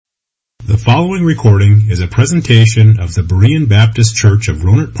The following recording is a presentation of the Berean Baptist Church of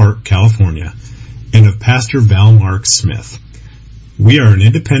Rohnert Park, California, and of Pastor Val Mark Smith. We are an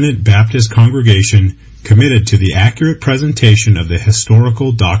independent Baptist congregation committed to the accurate presentation of the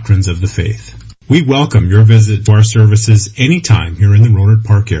historical doctrines of the faith. We welcome your visit to our services anytime here in the Rohnert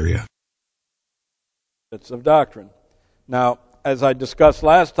Park area. Of doctrine. Now, as I discussed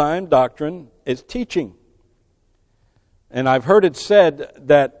last time, doctrine is teaching. And I've heard it said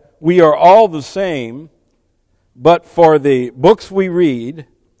that we are all the same, but for the books we read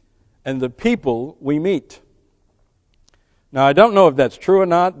and the people we meet. Now, I don't know if that's true or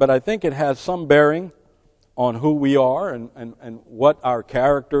not, but I think it has some bearing on who we are and what our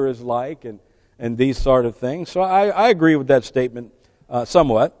character is like and these sort of things. So I agree with that statement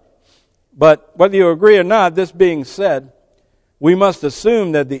somewhat. But whether you agree or not, this being said, we must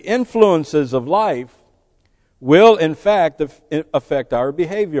assume that the influences of life will in fact affect our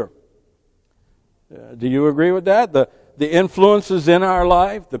behavior. Do you agree with that? The influences in our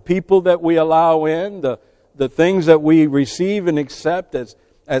life, the people that we allow in, the things that we receive and accept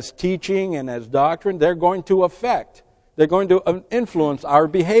as teaching and as doctrine, they're going to influence our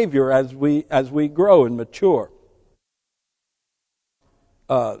behavior as we grow and mature.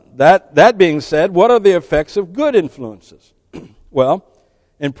 That being said, what are the effects of good influences? Well,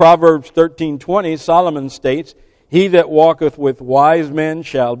 in Proverbs 13:20, Solomon states, "He that walketh with wise men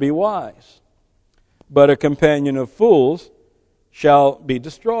shall be wise, but a companion of fools shall be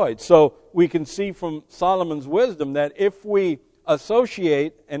destroyed." So we can see from Solomon's wisdom that if we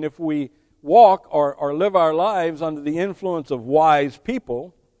associate and if we walk or live our lives under the influence of wise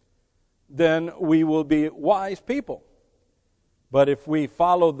people, then we will be wise people. But if we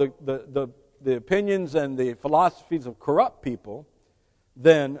follow the opinions and the philosophies of corrupt people,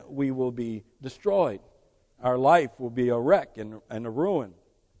 then we will be destroyed. Our life will be a wreck and a ruin.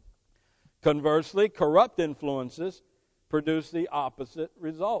 Conversely, corrupt influences produce the opposite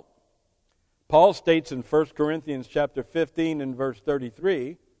result. Paul states in 1 Corinthians chapter 15 and verse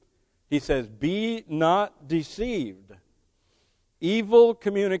 33, he says, "Be not deceived. Evil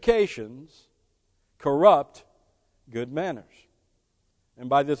communications corrupt good manners." And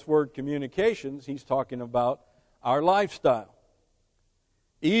by this word communications, he's talking about our lifestyle.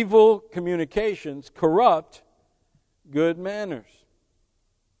 Evil communications corrupt good manners.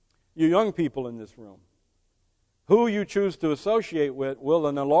 You young people in this room, who you choose to associate with will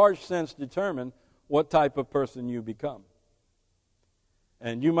in a large sense determine what type of person you become.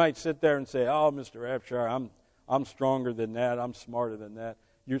 And you might sit there and say, "Oh, Mr. Abshire, I'm stronger than that, I'm smarter than that."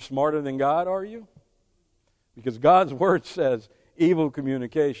 You're smarter than God, are you? Because God's Word says evil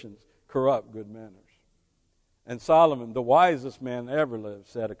communications corrupt good manners. And Solomon, the wisest man that ever lived,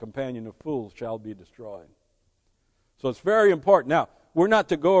 said, "A companion of fools shall be destroyed." So it's very important. Now, we're not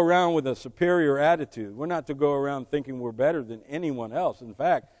to go around with a superior attitude. We're not to go around thinking we're better than anyone else. In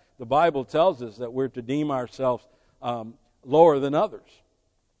fact, the Bible tells us that we're to deem ourselves lower than others.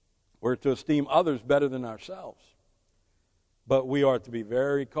 We're to esteem others better than ourselves. But we are to be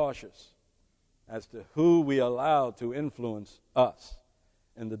very cautious as to who we allow to influence us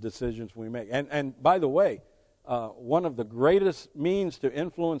in the decisions we make. And by the way, one of the greatest means to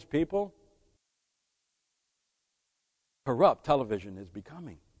influence people, corrupt television is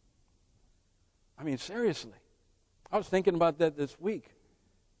becoming. I mean, seriously. I was thinking about that this week.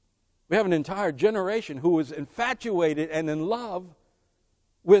 We have an entire generation who is infatuated and in love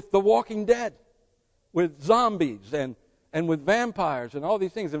with The Walking Dead, with zombies and with vampires and all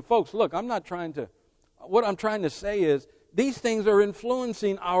these things. And folks, look, what I'm trying to say is these things are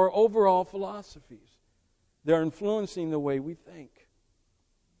influencing our overall philosophies. They're influencing the way we think.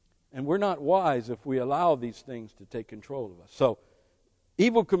 And we're not wise if we allow these things to take control of us. So,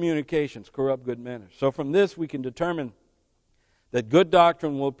 evil communications corrupt good manners. So from this we can determine that good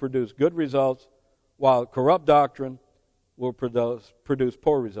doctrine will produce good results, while corrupt doctrine will produce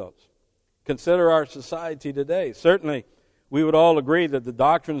poor results. Consider our society today. Certainly, we would all agree that the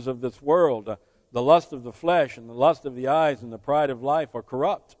doctrines of this world, the lust of the flesh and the lust of the eyes and the pride of life are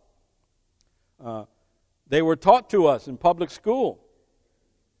corrupt. They were taught to us in public school.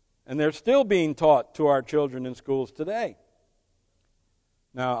 And they're still being taught to our children in schools today.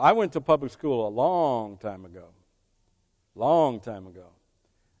 Now, I went to public school a long time ago.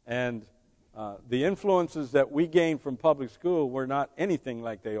 And the influences that we gained from public school were not anything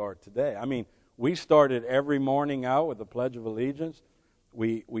like they are today. I mean, we started every morning out with the Pledge of Allegiance.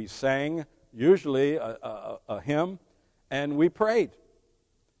 We sang, usually a hymn, and we prayed.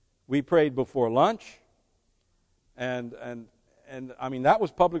 We prayed before lunch, and I mean, that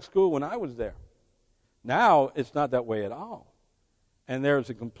was public school when I was there. Now, it's not that way at all. And there's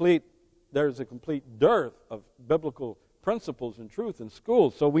a complete there's a complete dearth of biblical principles and truth in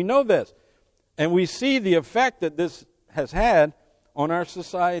schools. So we know this. And we see the effect that this has had on our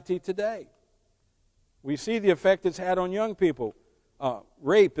society today. We see the effect it's had on young people.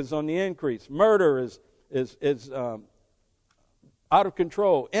 Rape is on the increase. Murder is out of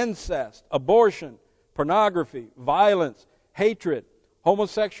control. Incest, abortion, pornography, violence, hatred,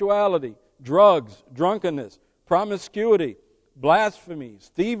 homosexuality, drugs, drunkenness, promiscuity,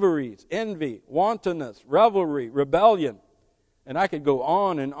 blasphemies, thieveries, envy, wantonness, revelry, rebellion. And I could go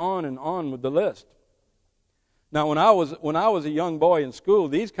on and on and on with the list. Now, when I was a young boy in school,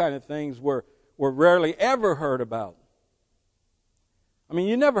 these kind of things were rarely ever heard about. I mean,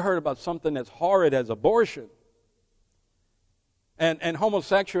 you never heard about something as horrid as abortion. And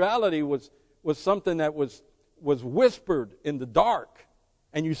homosexuality was something that was whispered in the dark.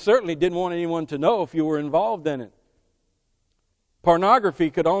 And you certainly didn't want anyone to know if you were involved in it. Pornography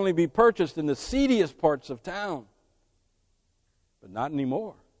could only be purchased in the seediest parts of town. But not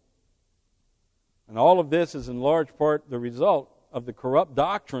anymore. And all of this is in large part the result of the corrupt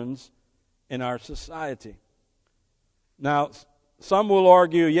doctrines in our society. Now, some will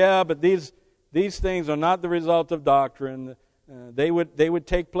argue, yeah, but these things are not the result of doctrine. They would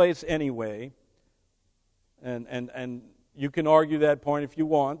take place anyway. And you can argue that point if you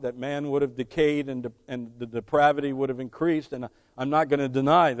want, that man would have decayed and the depravity would have increased. And I'm not going to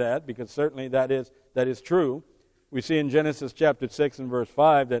deny that, because certainly that is true. We see in Genesis chapter 6 and verse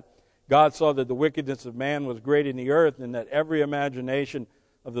 5 that God saw that the wickedness of man was great in the earth, and that every imagination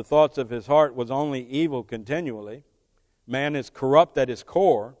of the thoughts of his heart was only evil continually. Man is corrupt at his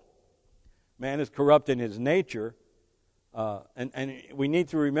core. Man is corrupt in his nature. And we need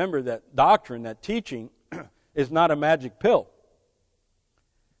to remember that doctrine, that teaching, is not a magic pill.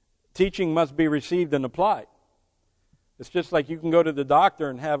 Teaching must be received and applied. It's just like you can go to the doctor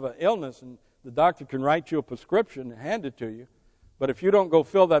and have an illness, and the doctor can write you a prescription and hand it to you. But if you don't go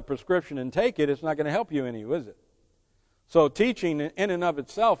fill that prescription and take it, it's not going to help you any, is it? So teaching in and of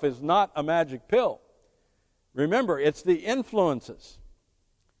itself is not a magic pill. Remember, it's the influences.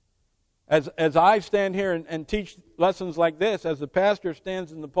 As I stand here and teach lessons like this, as the pastor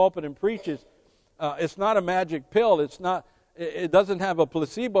stands in the pulpit and preaches, it's not a magic pill. It doesn't have a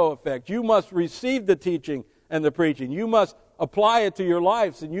placebo effect. You must receive the teaching and the preaching. You must apply it to your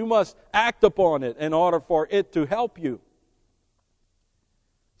lives, and you must act upon it in order for it to help you.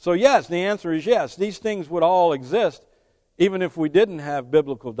 So yes, the answer is yes. These things would all exist even if we didn't have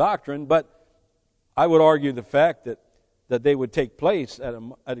biblical doctrine, but I would argue the fact that they would take place at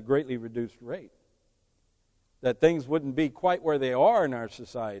a greatly reduced rate. That things wouldn't be quite where they are in our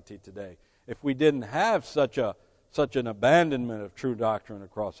society today if we didn't have such an abandonment of true doctrine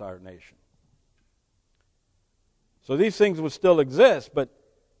across our nation. So these things would still exist, but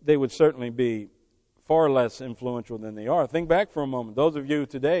they would certainly be far less influential than they are. Think back for a moment. Those of you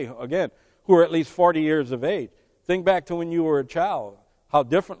today, again, who are at least 40 years of age, think back to when you were a child, how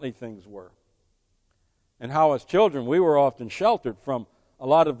differently things were. And how as children we were often sheltered from a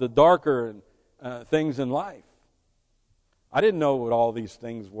lot of the darker things in life. I didn't know what all these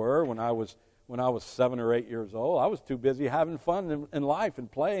things were when I was 7 or 8 years old. I was too busy having fun in life and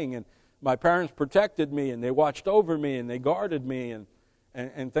playing, and my parents protected me, and they watched over me, and they guarded me,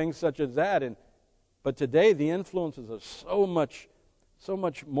 and things such as that. But today the influences are so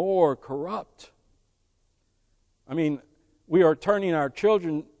much more corrupt. I mean, we are turning our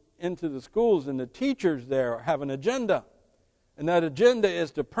children into the schools, and the teachers there have an agenda. And that agenda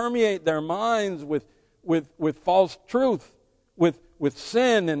is to permeate their minds with false truth, with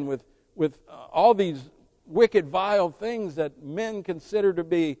sin, and with all these wicked, vile things that men consider to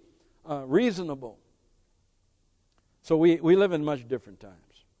be reasonable. So we live in much different times.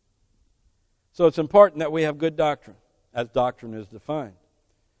 So it's important that we have good doctrine, as doctrine is defined.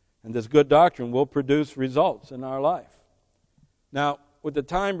 And this good doctrine will produce results in our life. Now, with the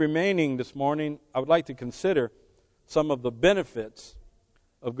time remaining this morning, I would like to consider some of the benefits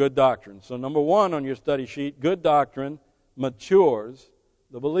of good doctrine. So number 1 on your study sheet, good doctrine matures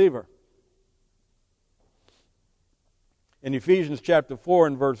the believer. In Ephesians chapter 4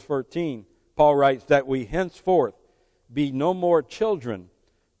 and verse 13, Paul writes that we henceforth be no more children,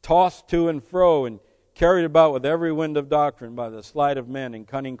 tossed to and fro and carried about with every wind of doctrine by the sleight of men and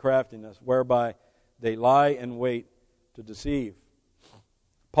cunning craftiness, whereby they lie in wait to deceive.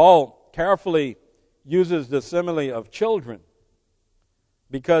 Paul carefully uses the simile of children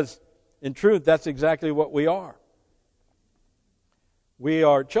because, in truth, that's exactly what we are. We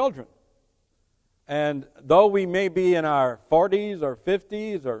are children. And though we may be in our 40s or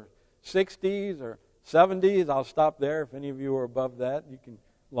 50s or 60s or 70s, I'll stop there. If any of you are above that, you can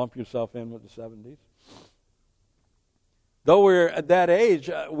lump yourself in with the 70s. Though we're at that age,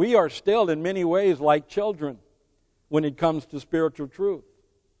 we are still in many ways like children when it comes to spiritual truth.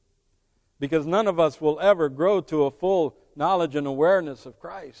 Because none of us will ever grow to a full knowledge and awareness of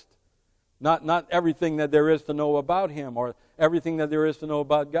Christ. Not everything that there is to know about Him or everything that there is to know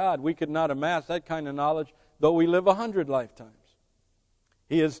about God. We could not amass that kind of knowledge though we live 100 lifetimes.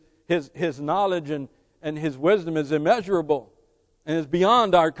 His knowledge and His wisdom is immeasurable and is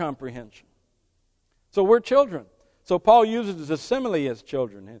beyond our comprehension. So we're children. So Paul uses a simile as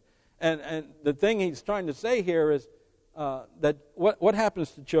children. And the thing he's trying to say here is that what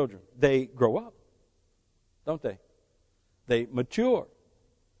happens to children? They grow up, don't they? They mature.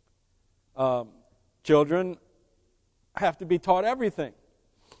 Children have to be taught everything.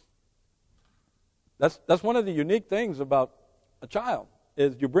 That's one of the unique things about a child,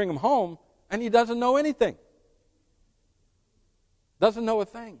 is you bring him home and he doesn't know anything. Doesn't know a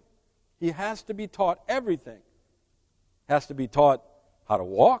thing. He has to be taught everything. Has to be taught how to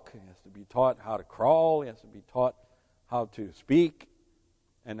walk. He has to be taught how to crawl. He has to be taught how to speak.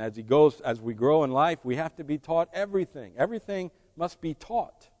 And as we grow in life, we have to be taught everything. Everything must be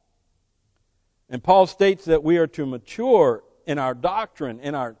taught. And Paul states that we are to mature in our doctrine,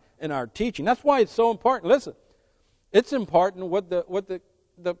 in our teaching. That's why it's so important. Listen, it's important what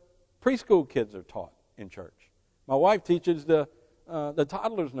the preschool kids are taught in church. My wife teaches the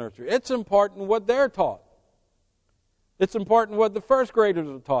toddlers nursery. It's important what they're taught. It's important what the first graders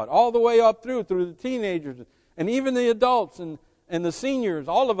are taught, all the way up through the teenagers, and even the adults and the seniors,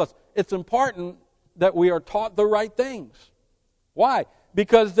 all of us. It's important that we are taught the right things. Why?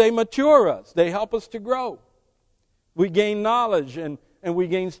 Because they mature us. They help us to grow. We gain knowledge and we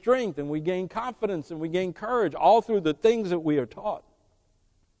gain strength and we gain confidence and we gain courage all through the things that we are taught.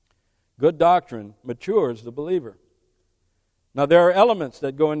 Good doctrine matures the believer. Now there are elements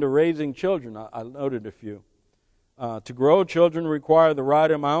that go into raising children. I noted a few. To grow, children require the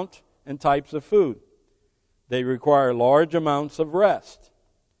right amount and types of food. They require large amounts of rest.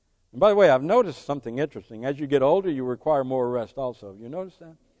 And by the way, I've noticed something interesting. As you get older, you require more rest also. You notice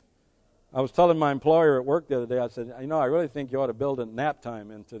that? I was telling my employer at work the other day, I said, I really think you ought to build a nap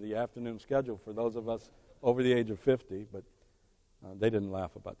time into the afternoon schedule for those of us over the age of 50, but they didn't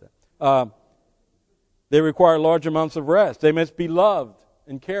laugh about that. They require large amounts of rest. They must be loved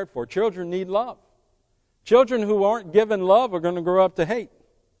and cared for. Children need love. Children who aren't given love are going to grow up to hate.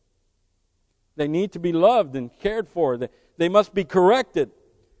 They need to be loved and cared for. They must be corrected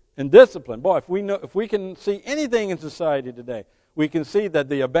and disciplined. Boy, if we can see anything in society today, we can see that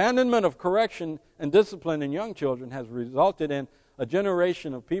the abandonment of correction and discipline in young children has resulted in a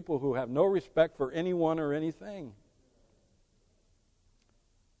generation of people who have no respect for anyone or anything.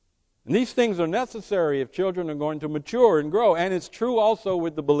 And these things are necessary if children are going to mature and grow. And it's true also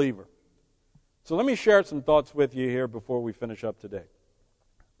with the believer. So let me share some thoughts with you here before we finish up today.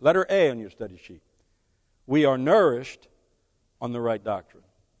 Letter A on your study sheet. We are nourished on the right doctrine.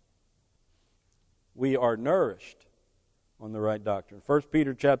 We are nourished on the right doctrine. 1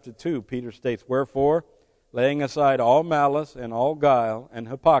 Peter chapter 2, Peter states, "Wherefore, laying aside all malice and all guile and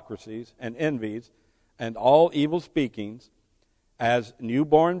hypocrisies and envies and all evil speakings, as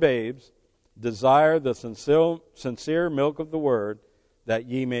newborn babes, desire the sincere milk of the word, that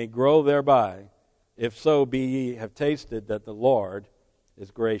ye may grow thereby, if so be ye have tasted that the Lord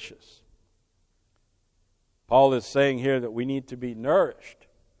is gracious." Paul is saying here that we need to be nourished.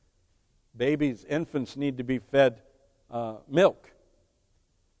 Babies, infants need to be fed milk.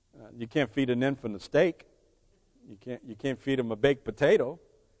 You can't feed an infant a steak. You can't feed them a baked potato,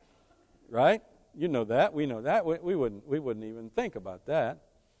 right? You know that. We know that. We wouldn't even think about that.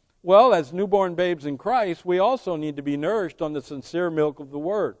 Well, as newborn babes in Christ, we also need to be nourished on the sincere milk of the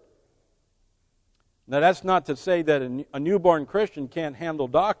Word. Now, that's not to say that a newborn Christian can't handle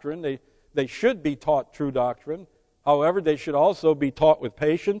doctrine. They should be taught true doctrine. However, they should also be taught with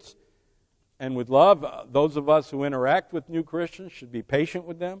patience and with love. Those of us who interact with new Christians should be patient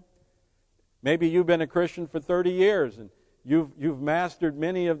with them. Maybe you've been a Christian for 30 years and you've mastered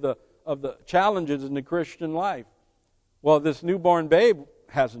many of the challenges in the Christian life. Well, this newborn babe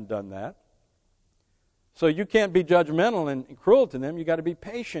hasn't done that. So you can't be judgmental and cruel to them. You've got to be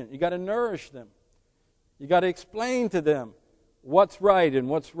patient. You've got to nourish them. You've got to explain to them what's right and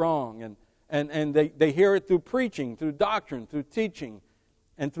what's wrong. And they hear it through preaching, through doctrine, through teaching,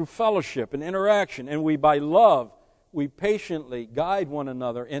 and through fellowship and interaction. And by love, we patiently guide one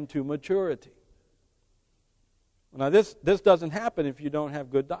another into maturity. Now, this doesn't happen if you don't have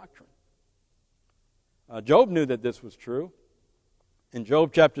good doctrine. Job knew that this was true. In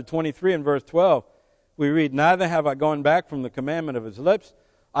Job chapter 23 and verse 12, we read, "Neither have I gone back from the commandment of his lips.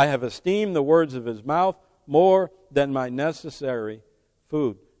 I have esteemed the words of his mouth more than my necessary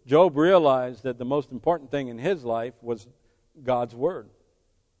food. Job realized that the most important thing in his life was God's Word.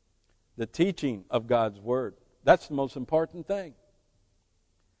 The teaching of God's Word. That's the most important thing.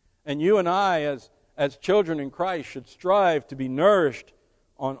 And you and I, as children in Christ, should strive to be nourished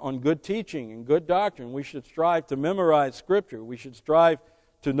on good teaching and good doctrine. We should strive to memorize Scripture. We should strive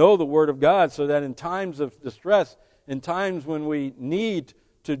to know the Word of God so that in times of distress, in times when we need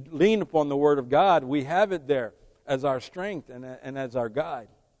to lean upon the Word of God, we have it there as our strength and as our guide.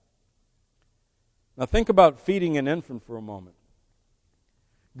 Now think about feeding an infant for a moment.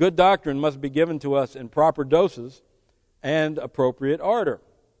 Good doctrine must be given to us in proper doses and appropriate order.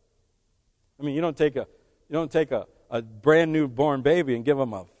 I mean, you don't take a brand new born baby and give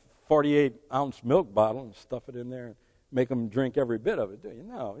them a 48-ounce milk bottle and stuff it in there and make them drink every bit of it, do you?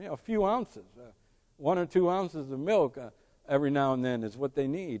 No, a few ounces, 1 or 2 ounces of milk every now and then is what they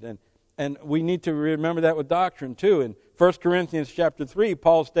need. And we need to remember that with doctrine too. In 1 Corinthians chapter 3,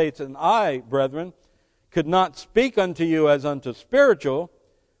 Paul states, "And I, brethren, could not speak unto you as unto spiritual,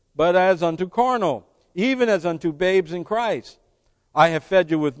 but as unto carnal, even as unto babes in Christ. I have fed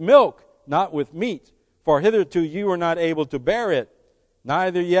you with milk, not with meat, for hitherto you were not able to bear it,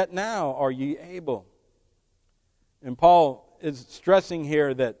 neither yet now are ye able." And Paul is stressing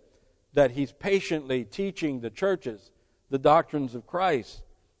here that he's patiently teaching the churches the doctrines of Christ.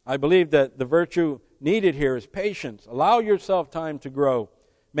 I believe that the virtue needed here is patience. Allow yourself time to grow.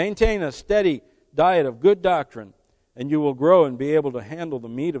 Maintain a steady diet of good doctrine, and you will grow and be able to handle the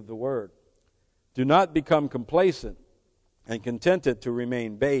meat of the Word. Do not become complacent and contented to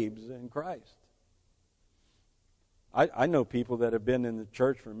remain babes in Christ. I know people that have been in the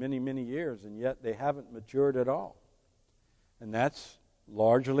church for many, many years, and yet they haven't matured at all. And that's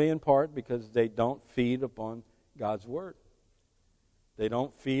largely in part because they don't feed upon God's Word. They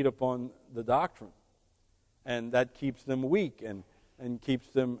don't feed upon the doctrine. And that keeps them weak and keeps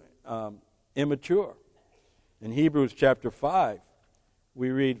them immature. In Hebrews chapter 5, we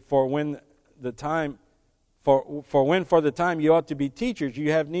read, For when for the time you ought to be teachers,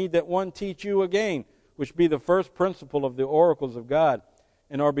 you have need that one teach you again, which be the first principle of the oracles of God,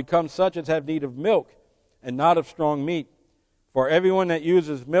 and are become such as have need of milk, and not of strong meat. For everyone that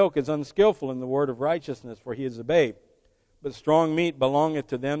uses milk is unskillful in the word of righteousness, for he is a babe. But strong meat belongeth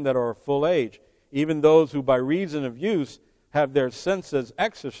to them that are of full age, even those who by reason of use have their senses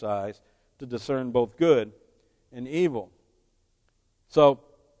exercised to discern both good and evil. So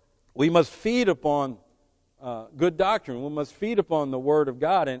we must feed upon good doctrine. We must feed upon the Word of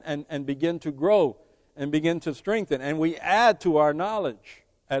God and begin to grow and begin to strengthen. And we add to our knowledge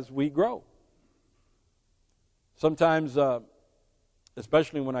as we grow. Sometimes,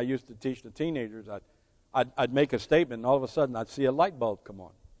 especially when I used to teach the teenagers, I'd make a statement and all of a sudden I'd see a light bulb come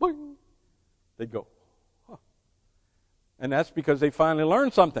on. Boing! They'd go, huh. And that's because they finally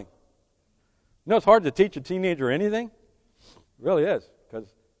learned something. You know, it's hard to teach a teenager anything. It really is,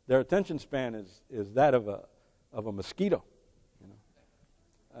 because their attention span is that of a mosquito. You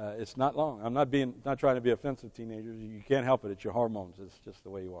know, it's not long. I'm not trying to be offensive, teenagers. You can't help it. It's your hormones. It's just the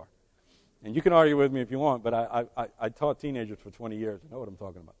way you are. And you can argue with me if you want, but I taught teenagers for 20 years. I know what I'm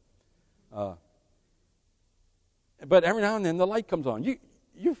talking about. But every now and then the light comes on.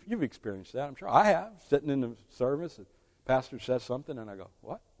 You've experienced that, I'm sure. I have. Sitting in the service, the pastor says something, and I go,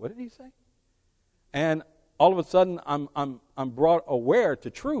 "What? What did he say?" And all of a sudden, I'm brought aware to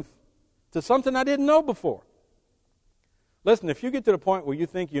truth, to something I didn't know before. Listen, if you get to the point where you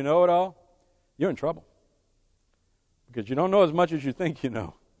think you know it all, you're in trouble, because you don't know as much as you think you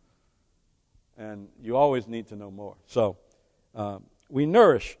know, and you always need to know more. So we're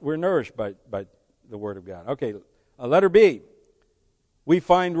nourished by the Word of God. Okay, letter B. We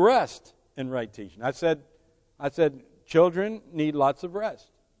find rest in right teaching. I said children need lots of rest.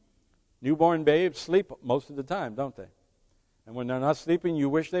 Newborn babes sleep most of the time, don't they? And when they're not sleeping, you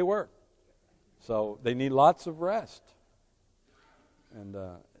wish they were. So they need lots of rest. And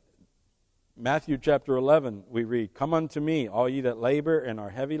Matthew chapter 11, we read, "Come unto me, all ye that labor and are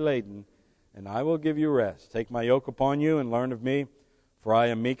heavy laden, and I will give you rest. Take my yoke upon you and learn of me, for I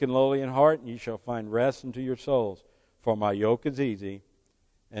am meek and lowly in heart, and ye shall find rest unto your souls. For my yoke is easy,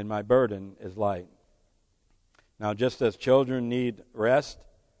 and my burden is light." Now, just as children need rest,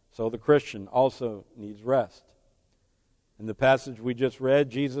 so the Christian also needs rest. In the passage we just read,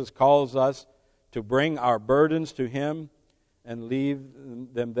 Jesus calls us to bring our burdens to Him and leave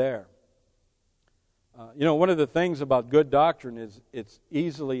them there. One of the things about good doctrine is it's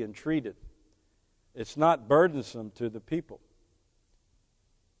easily entreated. It's not burdensome to the people.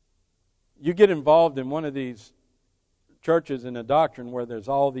 You get involved in one of these churches in a doctrine where there's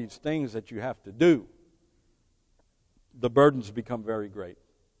all these things that you have to do, the burdens become very great.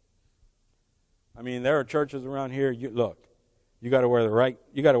 I mean, there are churches around here. You got to wear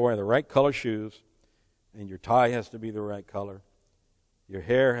the right color shoes, and your tie has to be the right color. Your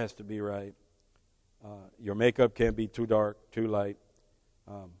hair has to be right. Your makeup can't be too dark, too light.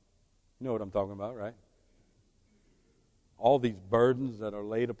 You know what I'm talking about, right? All these burdens that are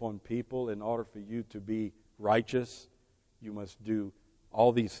laid upon people in order for you to be righteous, you must do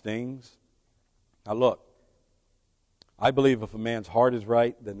all these things. Now look, I believe if a man's heart is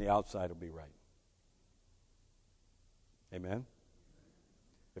right, then the outside will be right. Amen?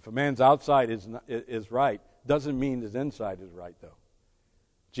 If a man's outside is right, doesn't mean his inside is right, though.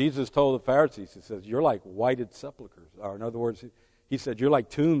 Jesus told the Pharisees, he says, you're like whited sepulchres. Or in other words, he said, you're like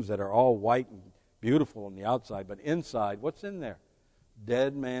tombs that are all white and beautiful on the outside, but inside, what's in there?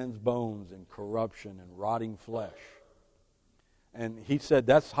 Dead man's bones and corruption and rotting flesh. And he said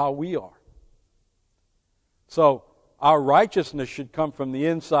that's how we are. So our righteousness should come from the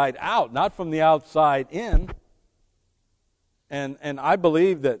inside out, not from the outside in. And I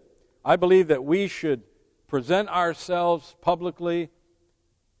believe that we should present ourselves publicly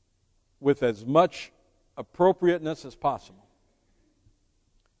with as much appropriateness as possible.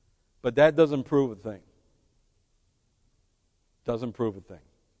 But that doesn't prove a thing. Doesn't prove a thing.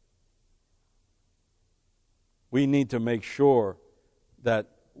 We need to make sure that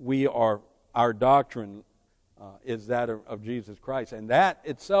our doctrine is that of Jesus Christ. And that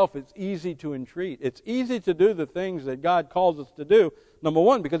itself is easy to entreat. It's easy to do the things that God calls us to do, number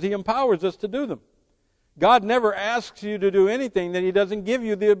one, because He empowers us to do them. God never asks you to do anything that He doesn't give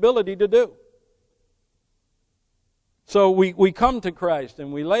you the ability to do. So we come to Christ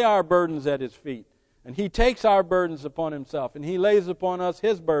and we lay our burdens at His feet. And He takes our burdens upon Himself. And He lays upon us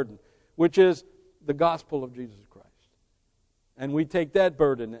His burden, which is the gospel of Jesus Christ. And we take that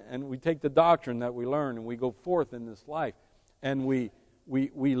burden and we take the doctrine that we learn and we go forth in this life. And we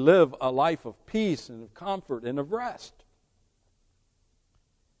live a life of peace and of comfort and of rest.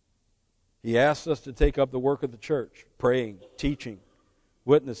 He asks us to take up the work of the church, praying, teaching,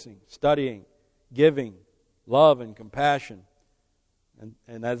 witnessing, studying, giving, love and compassion.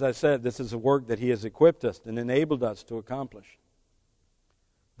 And as I said, this is a work that He has equipped us and enabled us to accomplish.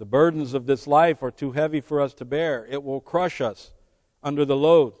 The burdens of this life are too heavy for us to bear. It will crush us under the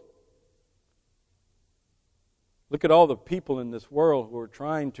load. Look at all the people in this world who are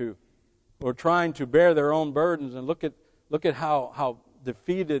trying to bear their own burdens, and look at how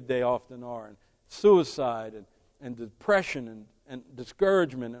defeated they often are, and suicide and depression and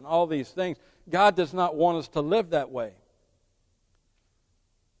discouragement and all these things. God does not want us to live that way.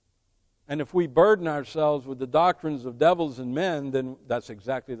 And if we burden ourselves with the doctrines of devils and men, then that's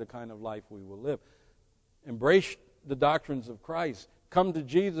exactly the kind of life we will live. Embrace the doctrines of Christ. Come to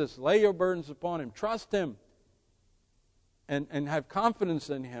Jesus. Lay your burdens upon Him. Trust Him. And have confidence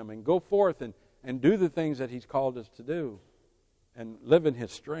in Him. And go forth and do the things that He's called us to do. And live in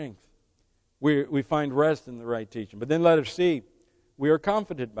His strength. We find rest in the right teaching. But then let us see, we are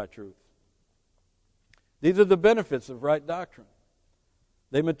comforted by truth. These are the benefits of right doctrine.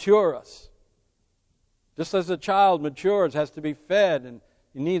 They mature us. Just as a child matures, has to be fed, and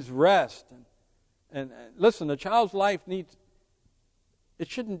he needs rest. And listen, a child's life it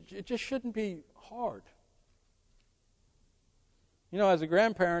just shouldn't be hard. You know, as a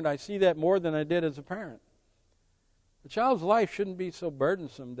grandparent, I see that more than I did as a parent. A child's life shouldn't be so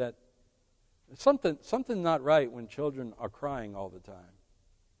burdensome that something not right when children are crying all the time.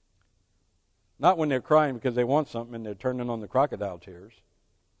 Not when they're crying because they want something and they're turning on the crocodile tears.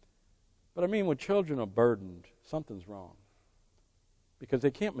 But I mean, when children are burdened, something's wrong. Because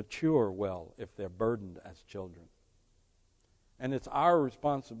they can't mature well if they're burdened as children. And it's our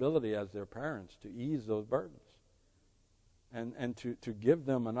responsibility as their parents to ease those burdens. And to give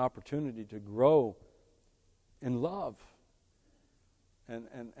them an opportunity to grow in love. And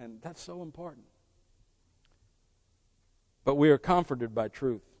that's so important. But we are comforted by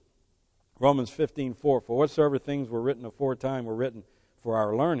truth. Romans 15:4, for whatsoever things were written aforetime were written for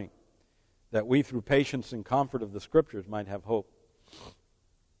our learning, that we through patience and comfort of the Scriptures might have hope.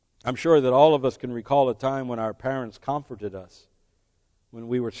 I'm sure that all of us can recall a time when our parents comforted us, when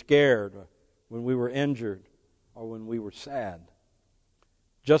we were scared, or when we were injured, or when we were sad.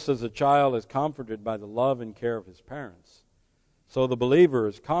 Just as a child is comforted by the love and care of his parents, so the believer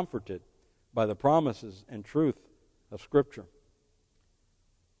is comforted by the promises and truth of Scripture.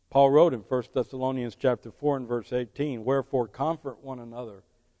 Paul wrote in 1 Thessalonians chapter 4 and verse 18, wherefore comfort one another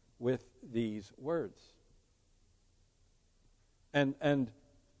with these words. And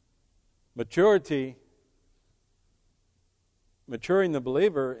maturity maturing the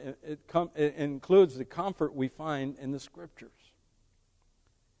believer, it includes the comfort we find in the Scriptures.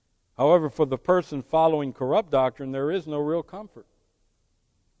 However, for the person following corrupt doctrine, there is no real comfort.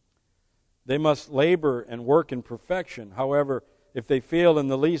 They must labor and work in perfection. However, if they fail in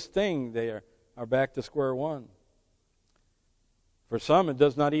the least thing, they are back to square one. For some, it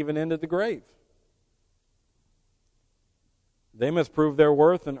does not even end at the grave. They must prove their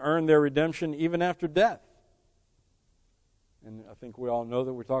worth and earn their redemption even after death. And I think we all know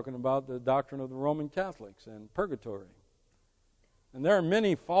that we're talking about the doctrine of the Roman Catholics and purgatory. And there are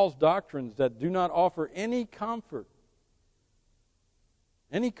many false doctrines that do not offer any comfort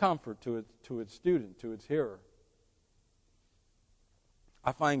to its student, to its hearer.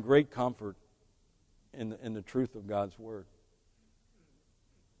 I find great comfort in the truth of God's Word.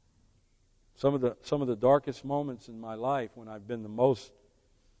 Some of the darkest moments in my life, when I've been the most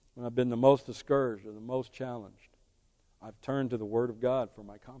discouraged or the most challenged, I've turned to the Word of God for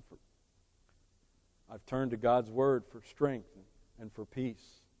my comfort. I've turned to God's Word for strength and for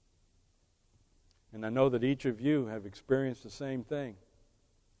peace. And I know that each of you have experienced the same thing.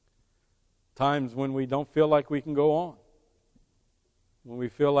 Times when we don't feel like we can go on. When we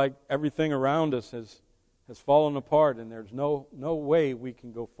feel like everything around us has fallen apart and there's no way we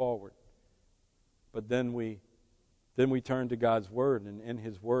can go forward. But then we turn to God's Word, and in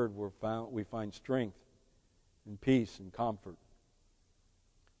His Word we find strength and peace and comfort.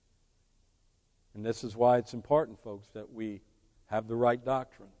 And this is why it's important, folks, that we have the right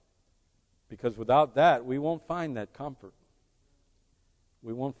doctrine. Because without that, we won't find that comfort.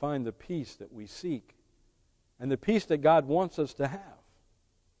 We won't find the peace that we seek and the peace that God wants us to have.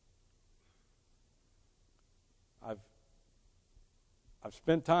 I've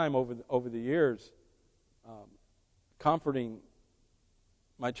spent time over the years comforting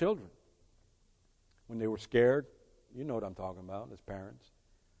my children when they were scared. You know what I'm talking about as parents.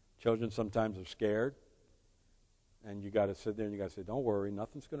 Children sometimes are scared, and you got to sit there and you got to say, "Don't worry,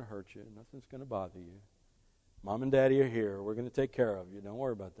 nothing's going to hurt you, nothing's going to bother you. Mom and Daddy are here. We're going to take care of you. Don't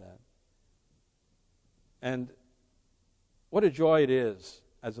worry about that." And what a joy it is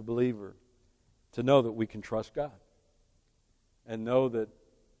as a believer to know that we can trust God and know that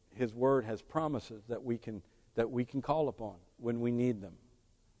His Word has promises that we can call upon when we need them.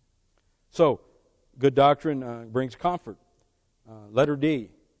 So, good doctrine brings comfort. Letter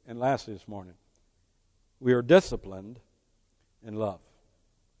D, and lastly this morning, we are disciplined in love.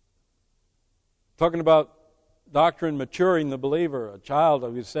 Talking about doctrine maturing the believer. A child,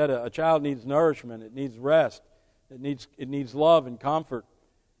 like we said, a child needs nourishment. It needs rest. It needs love and comfort.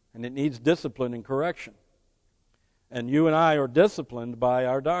 And it needs discipline and correction. And you and I are disciplined by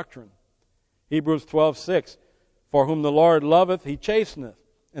our doctrine. Hebrews 12:6, for whom the Lord loveth, He chasteneth,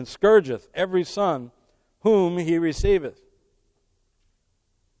 and scourgeth every son whom He receiveth.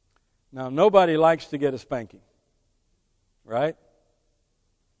 Now, nobody likes to get a spanking, right?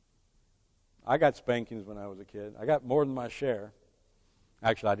 I got spankings when I was a kid. I got more than my share.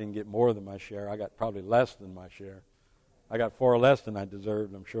 Actually, I didn't get more than my share. I got probably less than my share. I got 4 less than I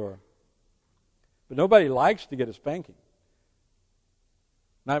deserved, I'm sure. But nobody likes to get a spanking.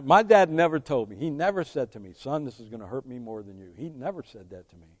 Now, my dad never told me. He never said to me, "Son, this is going to hurt me more than you." He never said that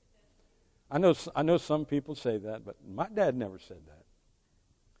to me. I know some people say that, but my dad never said that.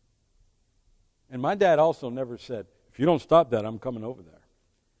 And my dad also never said, "If you don't stop that, I'm coming over there."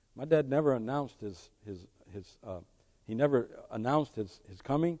 My dad never announced he never announced his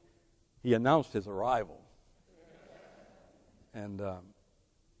coming. He announced his arrival. And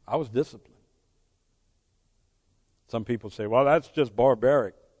I was disciplined. Some people say, "Well, that's just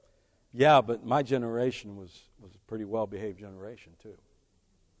barbaric." Yeah, but my generation was a pretty well-behaved generation too.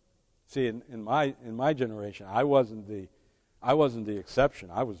 See, in my generation, I wasn't the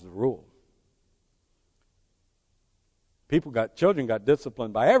exception. I was the rule. Children got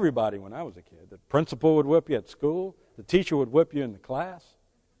disciplined by everybody when I was a kid. The principal would whip you at school. The teacher would whip you in the class.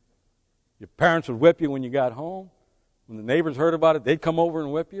 Your parents would whip you when you got home. When the neighbors heard about it, they'd come over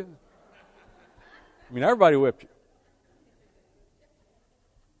and whip you. I mean, everybody whipped you.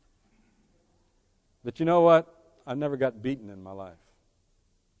 But you know what? I've never got beaten in my life.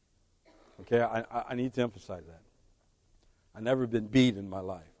 Okay, I need to emphasize that. I've never been beat in my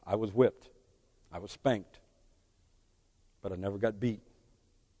life. I was whipped. I was spanked. But I never got beat.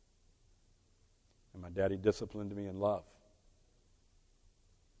 And my daddy disciplined me in love.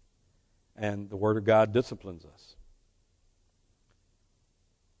 And the Word of God disciplines us.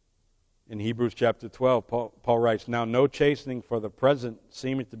 In Hebrews chapter 12, Paul writes, "Now no chastening for the present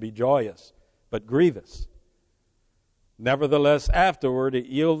seemeth to be joyous, but grievous. Nevertheless afterward it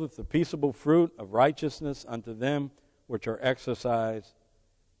yieldeth the peaceable fruit of righteousness unto them which are exercised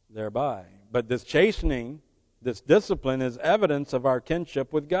thereby. But this chastening, this discipline, is evidence of our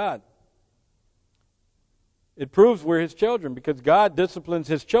kinship with God. It proves we're His children because God disciplines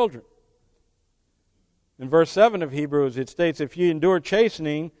His children. In verse 7 of Hebrews it states, if ye endure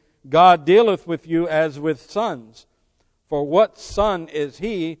chastening, God dealeth with you as with sons. For what son is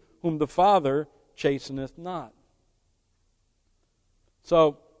he whom the Father chasteneth not?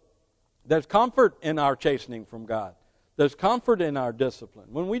 So, there's comfort in our chastening from God. There's comfort in our discipline.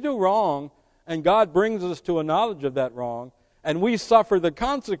 When we do wrong, and God brings us to a knowledge of that wrong, and we suffer the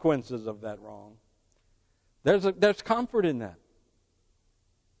consequences of that wrong, there's comfort in that.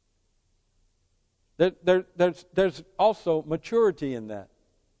 There's also maturity in that.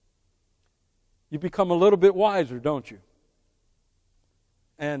 You become a little bit wiser, don't you?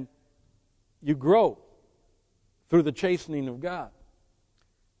 And you grow through the chastening of God.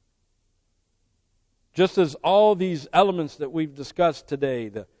 Just as all these elements that we've discussed today,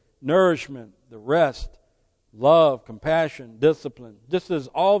 the nourishment, the rest, love, compassion, discipline, just as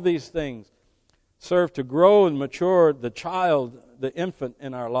all these things serve to grow and mature the child, the infant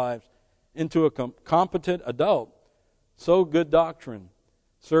in our lives, into a competent adult, so good doctrine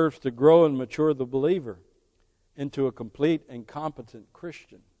serves to grow and mature the believer into a complete and competent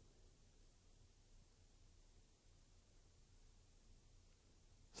Christian.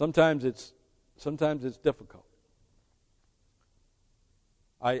 Sometimes it's difficult.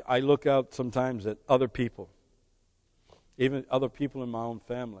 I look out sometimes at other people, even other people in my own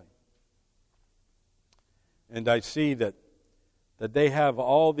family, and I see that they have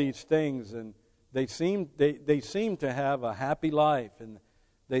all these things, and they seem to have a happy life, and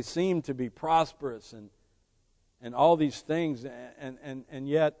they seem to be prosperous, and all these things, and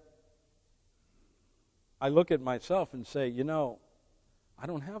yet I look at myself and say, I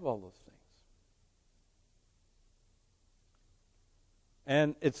don't have all those things.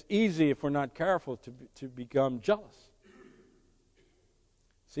 And it's easy, if we're not careful, to become jealous.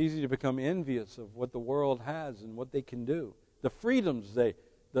 It's easy to become envious of what the world has and what they can do. The freedoms the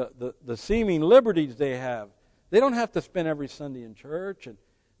seeming liberties they have. They don't have to spend every Sunday in church, and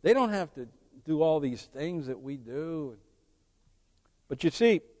they don't have to do all these things that we do. But you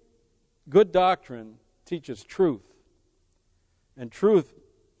see, good doctrine teaches truth. And truth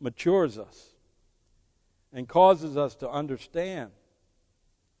matures us and causes us to understand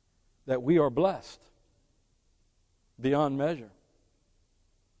that we are blessed beyond measure.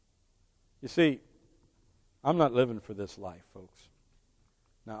 You see, I'm not living for this life, folks.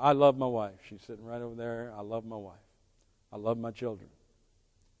 Now, I love my wife. She's sitting right over there. I love my wife. I love my children.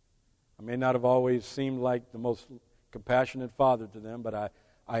 I may not have always seemed like the most compassionate father to them, but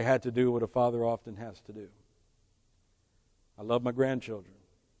I had to do what a father often has to do. I love my grandchildren.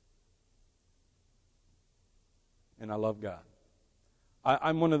 And I love God.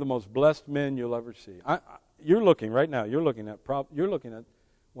 I'm one of the most blessed men you'll ever see. You're looking right now. You're looking at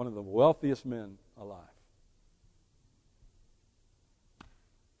one of the wealthiest men alive.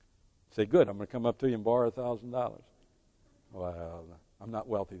 Say, good. I'm going to come up to you and borrow $1,000. Well, I'm not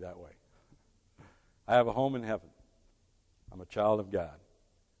wealthy that way. I have a home in heaven. I'm a child of God.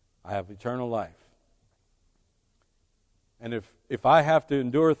 I have eternal life. And if I have to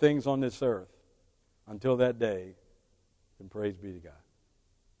endure things on this earth until that day, then praise be to God.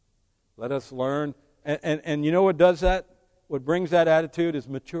 Let us learn. And you know what does that? What brings that attitude is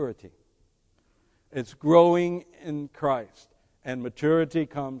maturity. It's growing in Christ. And maturity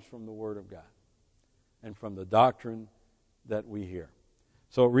comes from the Word of God and from the doctrine that we hear.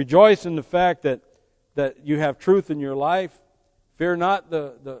 So rejoice in the fact that you have truth in your life. Fear not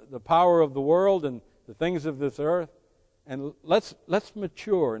the power of the world and the things of this earth. And let's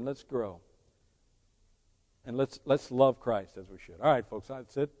mature and let's grow. And let's love Christ as we should. All right, folks,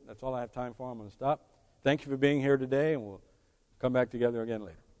 that's it. That's all I have time for. I'm going to stop. Thank you for being here today, and we'll come back together again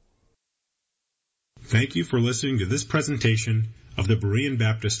later. Thank you for listening to this presentation of the Berean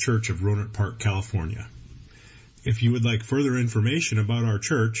Baptist Church of Rohnert Park, California. If you would like further information about our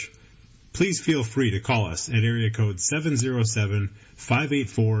church, please feel free to call us at area code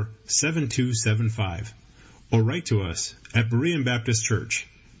 707-584-7275 or write to us at Berean Baptist Church,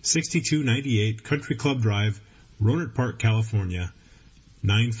 6298 Country Club Drive, Rohnert Park, California,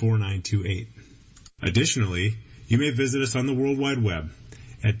 94928. Additionally, you may visit us on the World Wide Web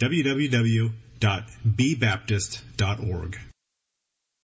at www.bbaptist.org.